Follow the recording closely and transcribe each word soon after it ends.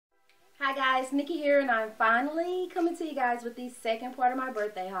Hi guys, Nikki here, and I'm finally coming to you guys with the second part of my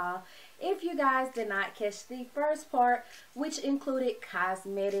birthday haul. If you guys did not catch the first part, which included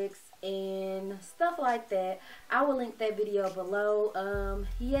cosmetics and stuff like that, I will link that video below.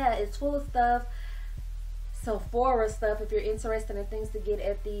 Yeah, it's full of stuff. Sephora stuff if you're interested in things to get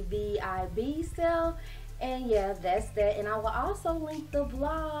at the VIB sale. And yeah, that's that. And I will also link the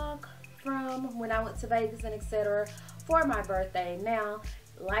vlog from when I went to Vegas and etc. for my birthday. Now,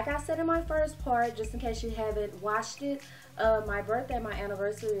 like I said in my first part, just in case you haven't watched it, my birthday and my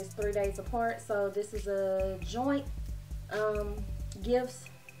anniversary is 3 days apart. So this is a joint gifts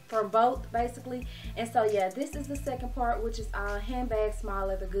from both, basically. And so yeah, this is the second part, which is handbags, small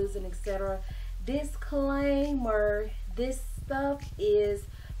leather goods, and etc. Disclaimer, this stuff is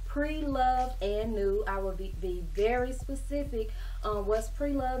pre-loved and new. I will be very specific on what's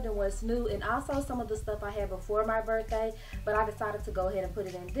pre-loved and what's new, and also some of the stuff I had before my birthday, but I decided to go ahead and put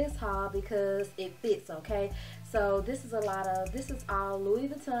it in this haul because it fits. Okay, so this is all Louis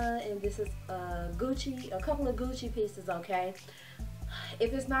Vuitton, and this is Gucci, a couple of Gucci pieces. Okay,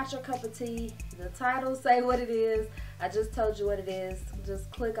 if it's not your cup of tea, the title say what it is. I just told you what it is. Just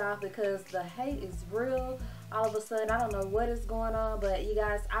click off because the hate is real. All of a sudden, I don't know what is going on, but you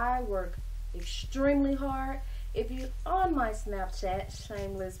guys, I work extremely hard. If you on my Snapchat,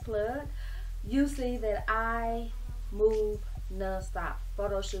 shameless plug, you see that I move non-stop.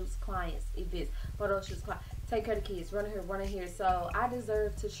 Photo shoots, clients, events, photo shoots, clients, take care of the kids, running here, running here. So I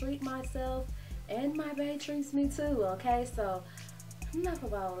deserve to treat myself, and my bae treats me too. Okay, so enough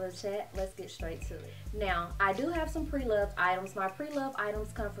about all the chat. Let's get straight to it. Now, I do have some pre-loved items. My pre-loved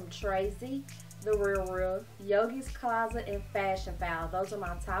items come from Tracy, The Real, Yogi's Closet, and Fashion File. Those are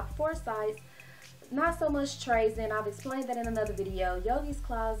my top 4 sites. Not so much Tracy, and I've explained that in another video. Yogi's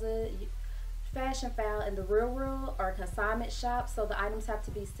Closet, Fashion File, and The Real are consignment shops, so the items have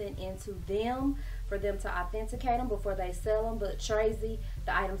to be sent into them for them to authenticate them before they sell them. But Tracy,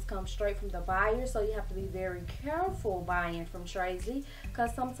 the items come straight from the buyer, so you have to be very careful buying from Tracy,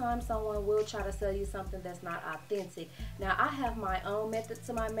 because sometimes someone will try to sell you something that's not authentic. Now, I have my own method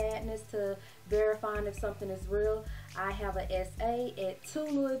to my madness to verifying if something is real. I have a SA at 2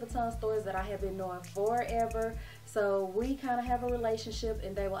 Louis Vuitton stores that I have been knowing forever, so we kind of have a relationship,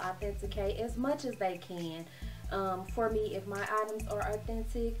 and they will authenticate as much as they can for me if my items are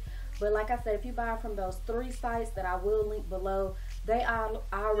authentic. But like I said, if you buy from those 3 sites that I will link below, they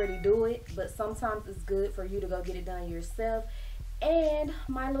already do it, but sometimes it's good for you to go get it done yourself. And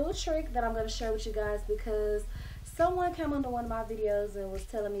my little trick that I'm going to share with you guys, because someone came under one of my videos and was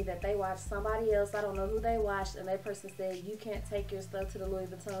telling me that they watched somebody else, I don't know who they watched, and that person said you can't take your stuff to the Louis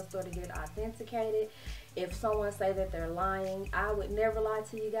Vuitton store to get it authenticated. If someone say that they're lying, I would never lie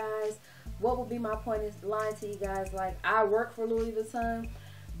to you guys. What would be my point is lying to you guys? Like, I work for Louis Vuitton,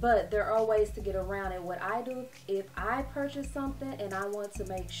 but there are ways to get around it. What I do, if I purchase something and I want to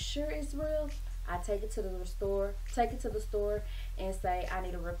make sure it's real, I take it to the store, and say I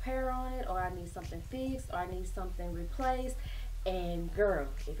need a repair on it, or I need something fixed, or I need something replaced. And girl,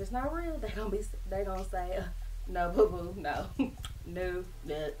 if it's not real, they gonna say no, boo boo, no, no,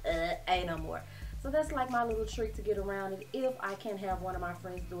 ain't no more. So that's like my little trick to get around it if I can have one of my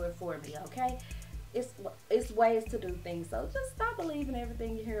friends do it for me. Okay, it's ways to do things, so just stop believing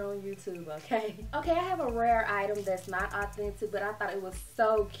everything you hear on YouTube. Okay, I have a rare item that's not authentic, but I thought it was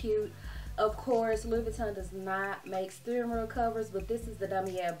so cute. Of course, Louis Vuitton does not make steering wheel covers, but this is the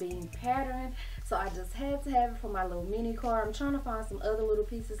damier bean pattern, so I just had to have it for my little mini car. I'm trying to find some other little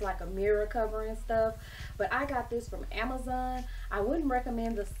pieces like a mirror cover and stuff, but I got this from Amazon. I wouldn't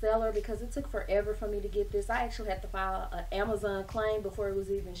recommend the seller because it took forever for me to get this. I actually had to file an Amazon claim before it was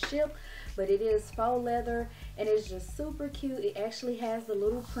even shipped, but it is faux leather, and it's just super cute. It actually has the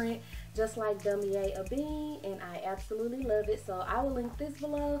little print just like damier a bean, and I absolutely love it. So I will link this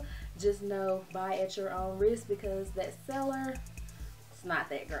below. Just know, buy at your own risk, because that seller, it's not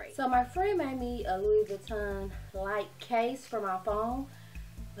that great. So my friend made me a Louis Vuitton light case for my phone,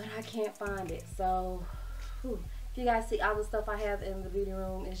 but I can't find it. So if you guys see all the stuff I have in the beauty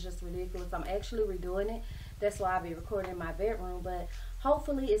room, it's just ridiculous. I'm actually redoing it. That's why I'll be recording in my bedroom, but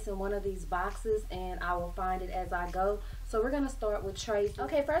hopefully it's in one of these boxes and I will find it as I go. So we're going to start with Tracy.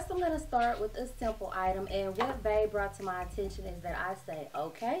 Okay, first I'm going to start with a simple item, and what Bae brought to my attention is that I say,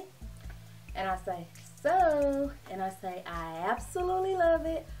 okay, and I say, so, and I say, I absolutely love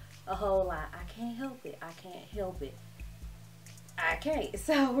it a whole lot. I can't help it. I can't help it. I can't.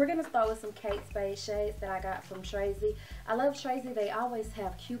 So we're going to start with some Kate Spade shades that I got from Tracy. I love Tracy. They always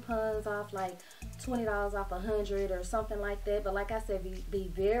have coupons off, like $20 off 100 or something like that. But like I said,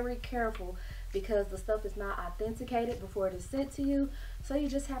 be very careful, because the stuff is not authenticated before it is sent to you. So you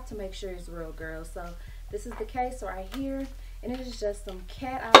just have to make sure it's real, girl. So this is the case right here, and it is just some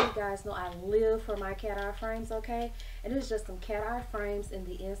cat eye. You guys know I live for my cat eye frames, okay? And it's just some cat eye frames, and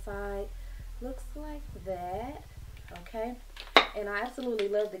the inside looks like that, okay? And I absolutely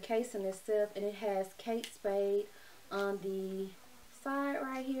love the case in itself, and it has Kate Spade on the side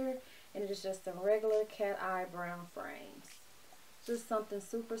right here, and it is just some regular cat eye brown frames. Just something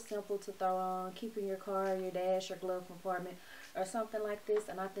super simple to throw on, keep in your car, your dash, your glove compartment, or something like this.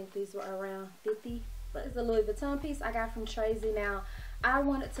 And I think these were around 50. But it's a Louis Vuitton piece I got from Tracy. Now, I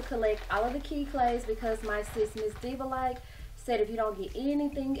wanted to collect all of the key clays because my sis, Miss Diva, said if you don't get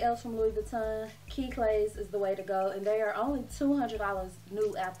anything else from Louis Vuitton, key clays is the way to go. And they are only $200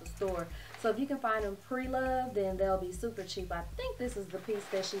 new at the store. So if you can find them pre-loved, then they'll be super cheap. I think this is the piece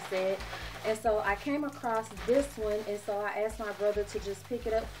that she said. And so I came across this one, and so I asked my brother to just pick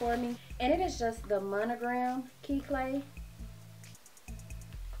it up for me. And it is just the monogram key clay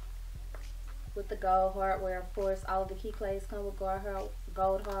with the gold hardware. Of course, all of the key clays come with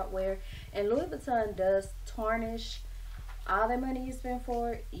gold hardware. And Louis Vuitton does tarnish all that money you spend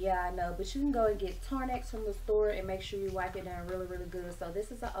for it. Yeah, I know, but you can go and get Tarnex from the store and make sure you wipe it down really, really good. So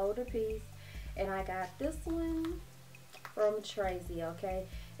this is an older piece, and I got this one from Tracy, okay?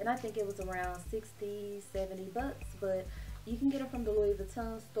 And I think it was around 60, 70 bucks, but you can get them from the Louis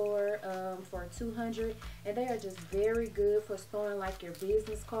Vuitton store for $200, and they are just very good for storing like your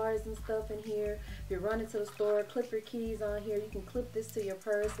business cards and stuff in here. If you're running to the store, clip your keys on here. You can clip this to your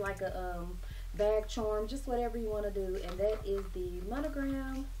purse like a bag charm, just whatever you want to do. And that is the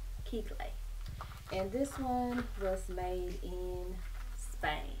monogram key clay, and this one was made in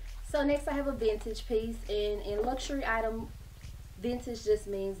Spain. So next I have a vintage piece, and in luxury item, vintage just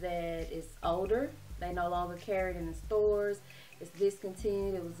means that it's older. They no longer carry it in the stores. It's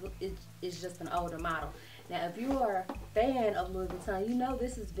discontinued. It's just an older model. Now, if you are a fan of Louis Vuitton, you know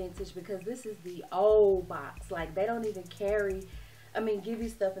this is vintage because this is the old box. Like, they don't even carry, give you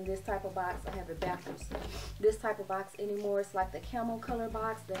stuff in this type of box. I have it backwards. This type of box anymore. It's like the camel color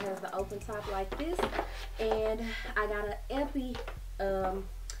box that has the open top like this. And I got an Epi.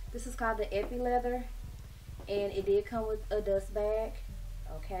 This is called the Epi leather, and it did come with a dust bag.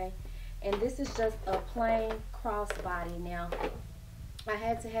 Okay. And this is just a plain crossbody. Now, I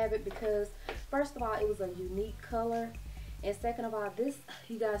had to have it because, first of all, it was a unique color. And second of all, this,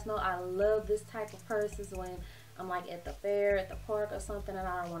 you guys know I love this type of purses when I'm like at the fair, at the park or something, and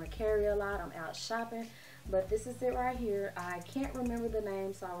I don't want to carry a lot. I'm out shopping. But this is it right here. I can't remember the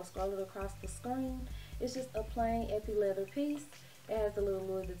name, so I will scroll it across the screen. It's just a plain Epi leather piece. It has the little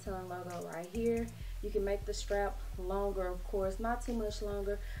Louis Vuitton logo right here. You can make the strap longer, of course, not too much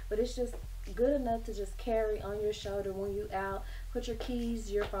longer, but it's just good enough to just carry on your shoulder when you out. Put your keys,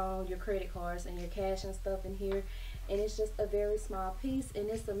 your phone, your credit cards, and your cash and stuff in here. And it's just a very small piece, and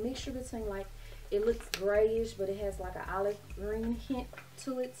it's a mixture between, like, it looks grayish, but it has like an olive green hint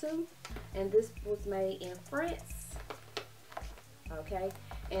to it too. And this was made in France. Okay,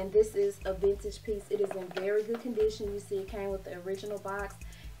 and this is a vintage piece. It is in very good condition. You see it came with the original box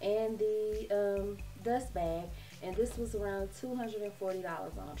and the dust bag, and this was around $240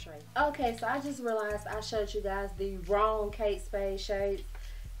 on trade. Okay, so I just realized I showed you guys the wrong Kate Spade shades.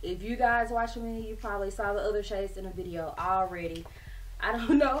 If you guys watching me, you probably saw the other shades in the video already. I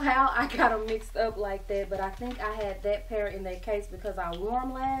don't know how I got them mixed up like that, but I think I had that pair in that case because I wore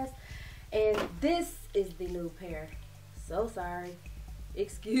them last, and this is the new pair. So sorry.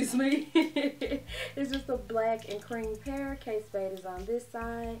 Excuse me. It's just a black and cream pair. Kate Spade is on this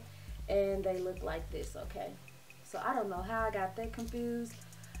side, and they look like this, okay? So I don't know how I got that confused,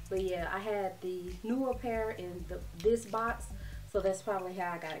 but yeah, I had the newer pair in this box, so that's probably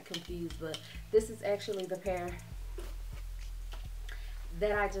how I got it confused. But this is actually the pair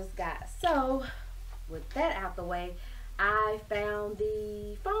that I just got. So with that out the way, I found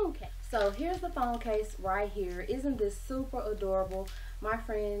the phone case. So here's the phone case right here. Isn't this super adorable? My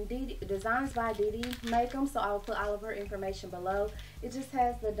friend Dee, Designs by Dee make them, so I will put all of her information below. It just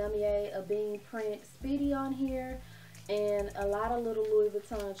has the Damier a bean print Speedy on here and a lot of little Louis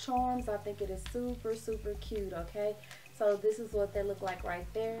Vuitton charms. I think it is super, super cute, okay? So this is what they look like right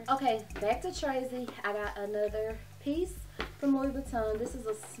there. Okay, back to Tracy. I got another piece from Louis Vuitton. This is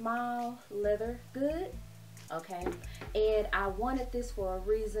a small leather good. Okay, and I wanted this for a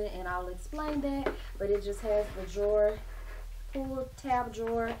reason, and I'll explain that, but it just has the drawer, pull tab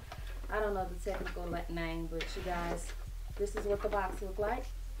drawer. I don't know the technical name, but you guys, this is what the box looked like.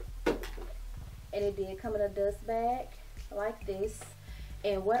 And it did come in a dust bag like this.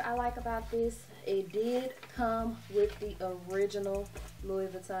 And what I like about this, it did come with the original Louis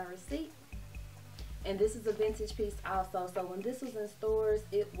Vuitton receipt. And this is a vintage piece also. So when this was in stores,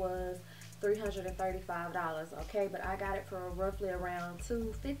 it was $335, okay? But I got it for roughly around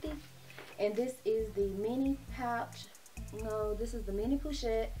 $250. And this is the mini pouch. No, this is the mini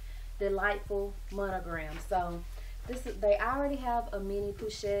pochette delightful monogram. So this is, they already have a mini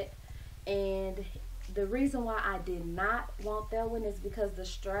pochette, and the reason why I did not want that one is because the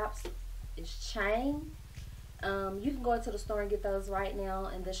straps is chain. You can go into the store and get those right now,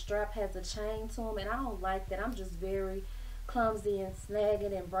 and the strap has a chain to them, and I don't like that. I'm just very clumsy and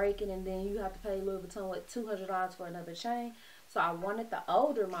snagging and breaking, and then you have to pay Louis Vuitton with $200 for another chain. So I wanted the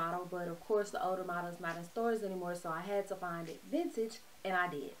older model, but of course the older model is not in stores anymore, so I had to find it vintage, and I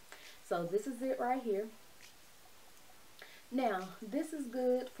did. So this is it right here. Now, this is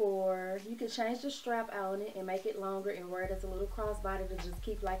good for, you can change the strap on it and make it longer and wear it as a little crossbody to just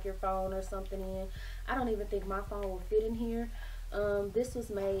keep like your phone or something in. I don't even think my phone will fit in here. This was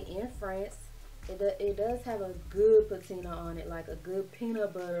made in France. It does have a good patina on it, like a good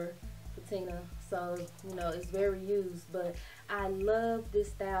peanut butter patina. So, you know, it's very used. But I love this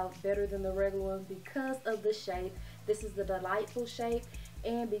style better than the regular one because of the shape. This is the delightful shape.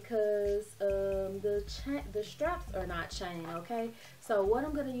 And because the straps are not chain, okay? So what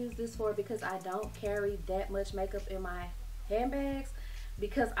I'm going to use this for, because I don't carry that much makeup in my handbags,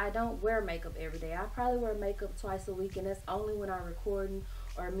 because I don't wear makeup every day. I probably wear makeup twice a week, and that's only when I'm recording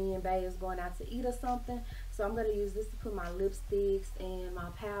or me and Bae is going out to eat or something. So I'm going to use this to put my lipsticks and my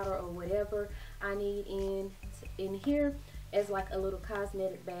powder or whatever I need in here as like a little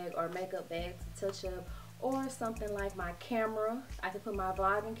cosmetic bag or makeup bag to touch up. Or something like my camera. I can put my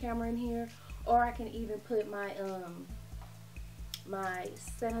vlogging camera in here, or I can even put my my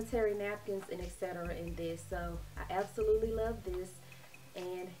sanitary napkins and etc. in this. So I absolutely love this,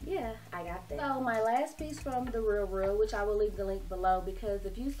 and yeah, I got that. So my last piece from the Real, which I will leave the link below, because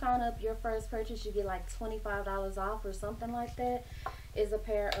if you sign up your first purchase, you get like $25 off or something like that, is a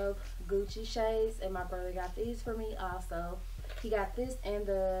pair of Gucci shades, and my brother got these for me also. He got this and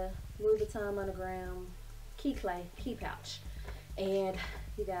the Louis Vuitton monogram key pouch, and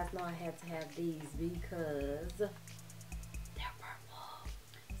you guys know I had to have these because they're purple.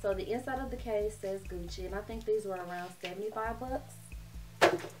 So the inside of the case says Gucci, and I think these were around 75 bucks,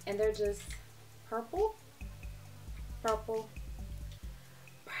 and they're just purple. Oh,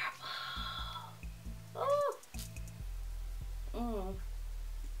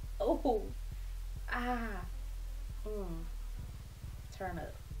 oh, turn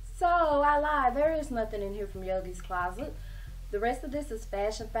up. So I lied, there is nothing in here from Yogi's Closet. The rest of this is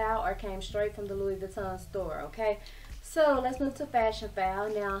Fashion File or came straight from the Louis Vuitton store, okay? So let's move to Fashion File.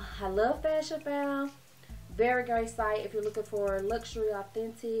 Now, I love Fashion File. Very great site if you're looking for luxury,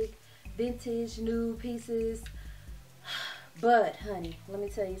 authentic, vintage, new pieces. But, honey, let me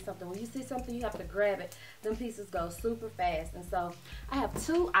tell you something. When you see something, you have to grab it. Them pieces go super fast. And so I have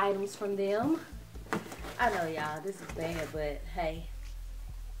 2 items from them. I know, y'all, this is bad, but hey.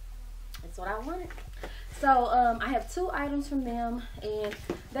 That's what I wanted. So I have 2 items from them, and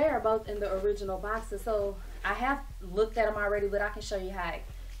they are both in the original boxes. So I have looked at them already, but I can show you how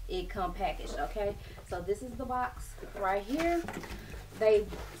it come packaged, okay? So this is the box right here. They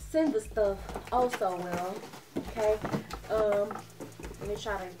send the stuff oh so well, okay? Let me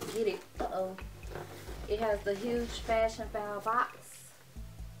try to get it. It has the huge Fashion File box.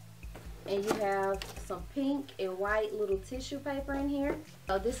 And you have some pink and white little tissue paper in here.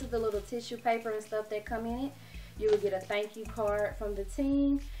 So this is the little tissue paper and stuff that come in it. You will get a thank you card from the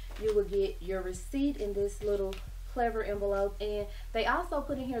team. You will get your receipt in this little clever envelope. And they also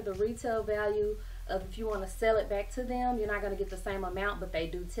put in here the retail value of if you want to sell it back to them. You're not going to get the same amount, but they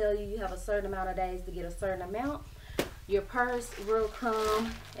do tell you have a certain amount of days to get a certain amount. Your purse will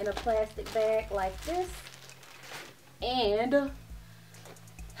come in a plastic bag like this. And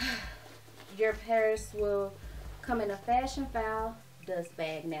your purse will come in a Fashion File dust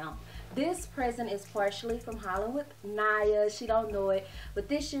bag. Now, this present is partially from Holland with Naya. She don't know it, but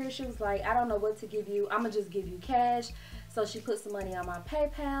this year she was like, I don't know what to give you. I'm gonna just give you cash. So she put some money on my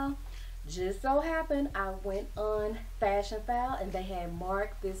PayPal. Just so happened I went on Fashion File and they had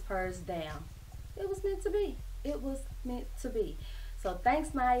marked this purse down. It was meant to be. It was meant to be. So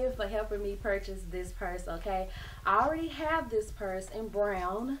thanks, Naya, for helping me purchase this purse, okay? I already have this purse in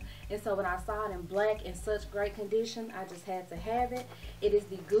brown, and so when I saw it in black in such great condition, I just had to have it. It is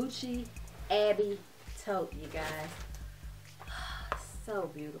the Gucci Abbey tote, you guys.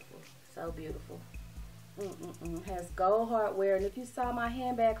 So beautiful, so beautiful. Has gold hardware, and if you saw my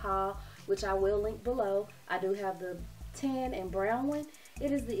handbag haul, which I will link below, I do have the tan and brown one.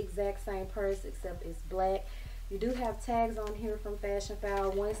 It is the exact same purse except it's black. You do have tags on here from Fashion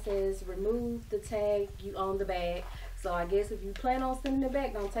File. One says remove the tag, you own the bag. So I guess if you plan on sending it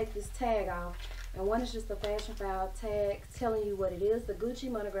back, don't take this tag off. And one is just a Fashion File tag telling you what it is. The Gucci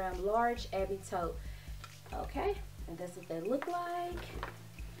Monogram Large Abbey Tote. Okay, and that's what they look like.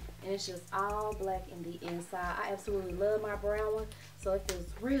 And it's just all black in the inside. I absolutely love my brown one. So it feels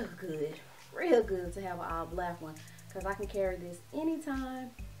real good to have an all black one. Because I can carry this anytime,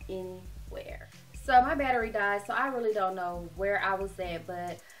 anywhere. So my battery died, so I really don't know where I was at,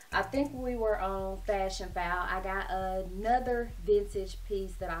 but I think we were on Fashion File. I got another vintage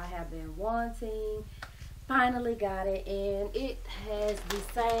piece that I have been wanting. Finally got it, and it has the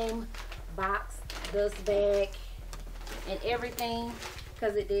same box, dust bag, and everything,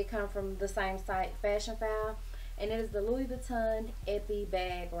 because it did come from the same site, Fashion File. And it is the Louis Vuitton Epi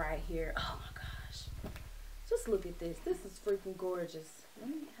bag right here. Oh my gosh. Just look at this. This is freaking gorgeous.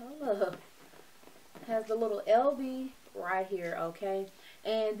 Hold up. Has the little LV right here, okay?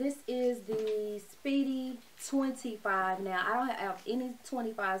 And this is the Speedy 25. Now, I don't have any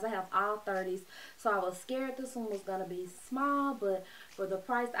 25s. I have all 30s. So I was scared this one was going to be small, but for the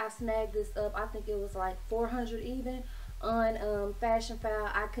price I snagged this up, I think it was like $400 even on Fashion File.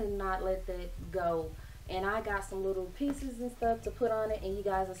 I could not let that go. And I got some little pieces and stuff to put on it, and you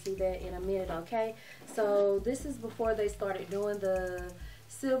guys will see that in a minute, okay? So this is before they started doing the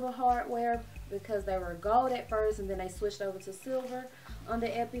silver hardware, because they were gold at first and then they switched over to silver on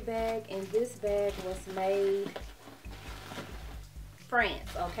the Epi bag. And this bag was made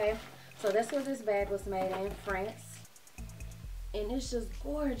France, okay? So that's where this bag was made, in France. And it's just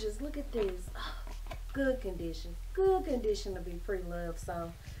gorgeous. Look at this. Oh, good condition to be pre-loved.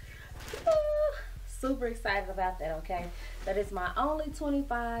 So super excited about that, okay? That is my only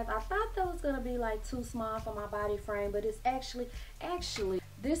 25. I thought that was gonna be like too small for my body frame, but it's actually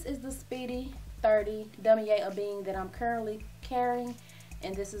this is the Speedy 30 damier being that I'm currently carrying,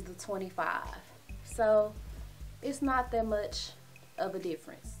 and this is the 25. So it's not that much of a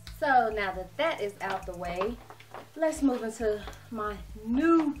difference. So now that that is out the way, let's move into my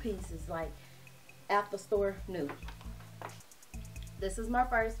new pieces, like after store new. This is my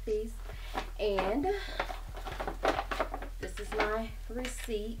first piece, and this is my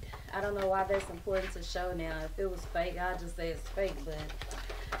receipt. I don't know why that's important to show now. If it was fake, I'd just say it's fake, but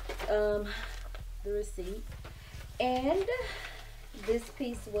the receipt. And this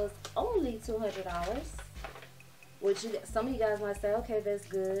piece was only $200, which some of you guys might say, okay, that's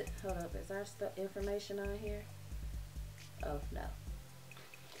good. Hold up, is our information on here? Oh no,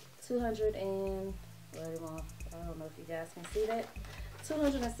 200 and I don't know if you guys can see that.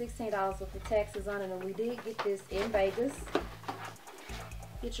 $216 with the taxes on it, and we did get this in Vegas.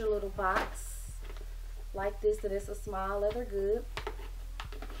 Get your little box like this, that it's a small leather good,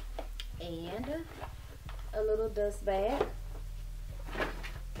 and a little dust bag,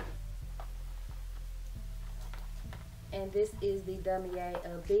 and this is the damier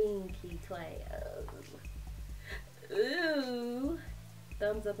of bean key clay. Ooh,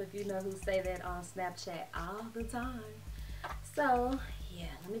 thumbs up if you know who say that on Snapchat all the time. So yeah,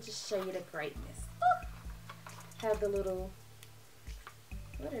 let me just show you the greatness. Ooh. Have the little,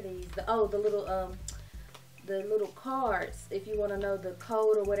 what are these? The little cards if you want to know the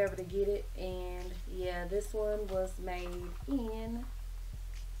code or whatever to get it. And yeah, this one was made in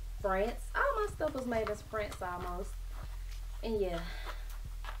France. All my stuff was made in France almost. And yeah,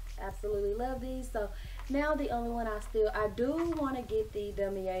 absolutely love these. So now the only one I do want to get the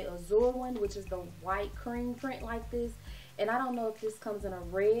damier azure one, which is the white cream print like this. And I don't know if this comes in a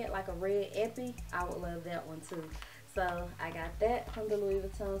red, like a red epi. I would love that one too. So I got that from the Louis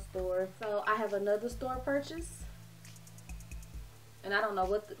Vuitton store. So I have another store purchase, and I don't know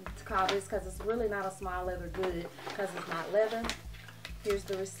what to call this because it's really not a small leather good because it's not leather. Here's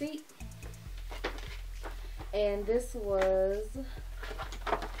the receipt, and this was,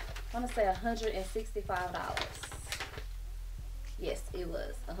 I want to say $165. Yes, it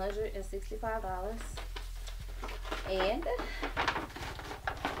was $165. And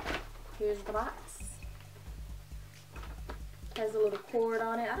here's the box. Has a little cord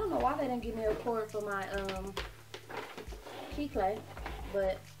on it. I don't know why they didn't give me a cord for my key clay,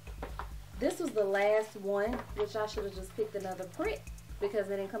 but this was the last one, which I should have just picked another print because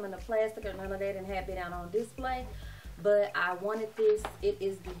they didn't come in the plastic or none of that and have it out on display. But I wanted this. It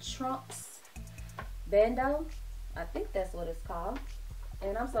is the Trunks Bandeau. I think that's what it's called.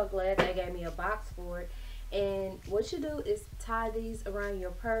 And I'm so glad they gave me a box for it. And what you do is tie these around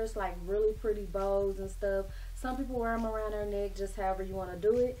your purse, like really pretty bows and stuff. Some people wear them around their neck, just however you want to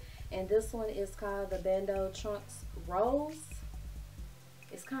do it. And this one is called the Bandeau Trunks Rose.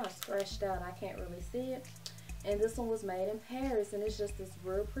 It's kind of scratched out. I can't really see it. And this one was made in Paris, and it's just this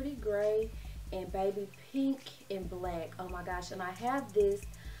real pretty gray and baby pink and black. Oh my gosh. And I have this,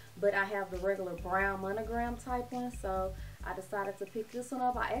 but I have the regular brown monogram type one, so I decided to pick this one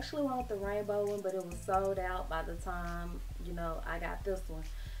up. I actually wanted the rainbow one, but it was sold out by the time, you know, I got this one.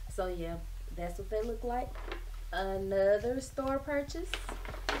 So yeah, that's what they look like. Another store purchase.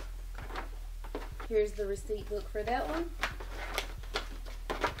 Here's the receipt book for that one.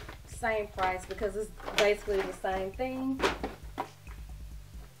 Same price because it's basically the same thing.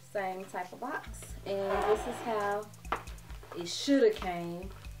 Same type of box. And this is how it should have came.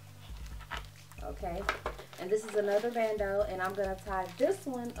 Okay. And this is another bandeau, and I'm going to tie this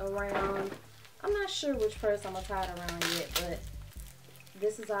one around. I'm not sure which purse I'm going to tie it around yet, but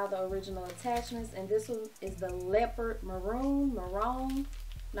this is all the original attachments. And this one is the leopard maroon.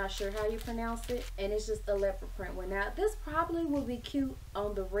 Not sure how you pronounce it. And it's just a leopard print one. Now, this probably would be cute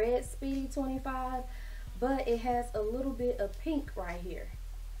on the red Speedy 25, but it has a little bit of pink right here.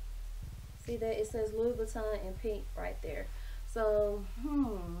 See that? It says Louis Vuitton in pink right there. So,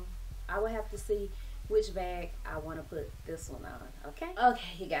 I would have to see which bag I want to put this one on. Okay?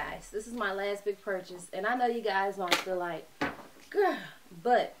 Okay, you guys. This is my last big purchase. And I know you guys aren't still like, girl,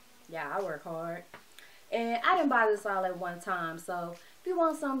 but, yeah, I work hard. And I didn't buy this all at one time, so if you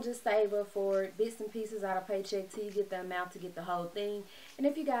want something, just save up for it. Bits and pieces out of paycheck till you get the amount to get the whole thing. And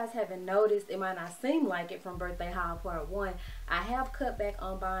if you guys haven't noticed, it might not seem like it from Birthday Haul Part 1. I have cut back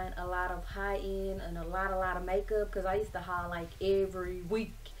on buying a lot of high-end and a lot of makeup because I used to haul like every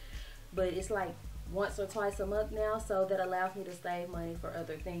week. But it's like once or twice a month now, so that allows me to save money for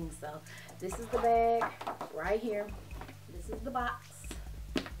other things. So this is the bag right here. This is the box.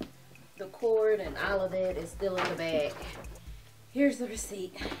 The cord and all of that is still in the bag. Here's the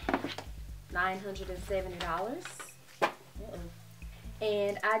receipt. $970.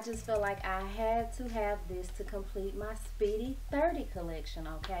 And I just felt like I had to have this to complete my Speedy 30 collection,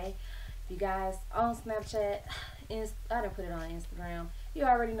 okay? You guys on Snapchat, I didn't put it on Instagram. You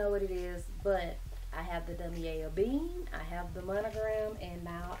already know what it is, but I have the Damier Bean, I have the monogram, and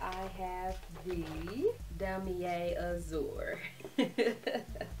now I have the Damier Azure.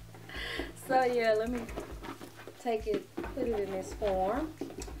 So yeah, let me take it, put it in this form.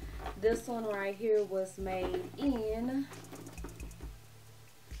 This one right here was made in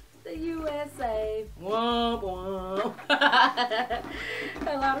the USA. Womp womp.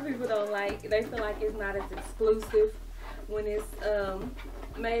 A lot of people don't like, they feel like it's not as exclusive when it's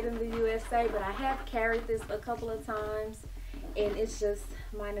made in the USA, but I have carried this a couple of times, and it's just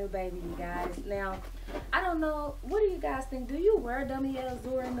my new baby, you guys. Now, I don't know, what do you guys think? Do you wear Damier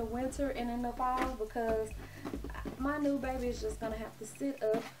Azure in the winter and in the fall? Because my new baby is just gonna have to sit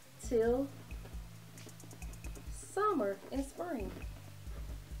up till summer and spring.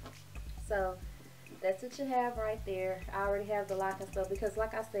 So that's what you have right there. I already have the lock and stuff because,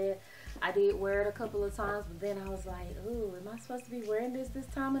 like I said, I did wear it a couple of times, but then I was like, ooh, am I supposed to be wearing this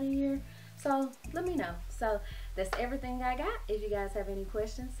time of the year? So let me know. So that's everything I got. If you guys have any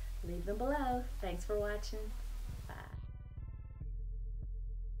questions, leave them below. Thanks for watching.